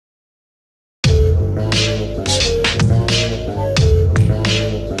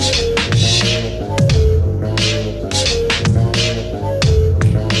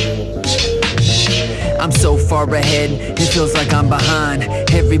like I'm behind.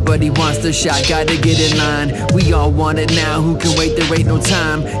 Everybody wants their shot, gotta get in line. We all want it now, who can wait? There ain't no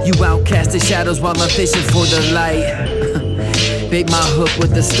time. You outcast the shadows while I'm fishing for the light. Bait my hook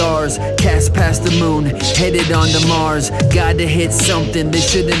with the stars, cast past the moon, headed on to Mars. Gotta hit something, this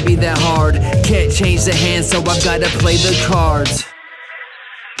shouldn't be that hard. Can't change the hand, so I've gotta play the cards.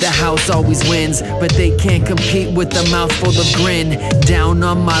 The house always wins, but they can't compete with a mouthful of grin. Down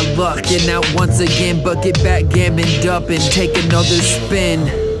on my luck and out once again, but get backgammon'd up and take another spin.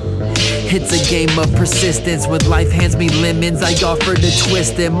 It's a game of persistence. When life hands me lemons, I offer to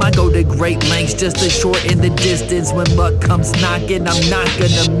twist them. I go to great lengths just to shorten the distance. When luck comes knocking, I'm not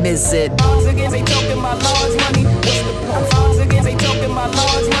gonna miss it. Odds against they talking my large money. What's the point? Odds against they talking my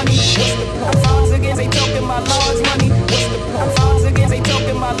large money. What's the point? Odds against they talking my large money. What's the point? Odds against they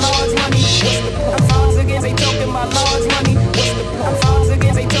talking my large money. What's the point? Odds against they talking my large money. What's the point? Odds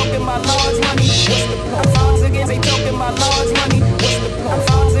against they talking my large money. What's the point? Odds against they talking my large money. What's the point?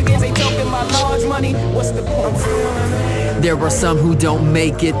 Odds against they talking my large money. What's the point? There are some who don't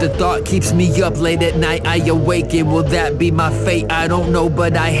make it. The thought keeps me up late at night, I awaken. Will that be my fate? I don't know,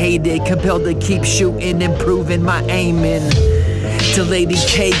 but I hate it. Compelled to keep shooting, improving my aiming. To Lady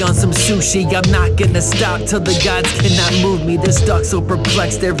K on some sushi, I'm not gonna stop till the gods cannot move me. They're stuck so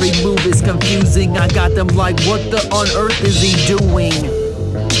perplexed, every move is confusing. I got them like, what the on earth is he doing?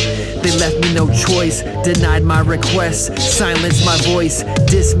 They left me no choice, denied my requests, silenced my voice,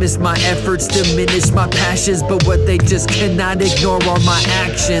 dismissed my efforts, diminished my passions. But what they just cannot ignore are my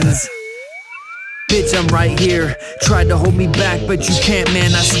actions. Bitch, I'm right here. Tried to hold me back, but you can't,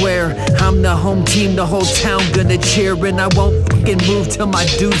 man, I swear. I'm the home team, the whole town gonna cheer. And I won't fucking move till my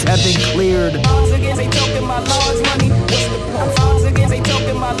dues have been cleared. Odds against they talking my large money. What's the point? Odds against they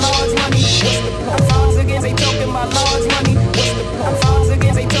talking my large money. What's the point?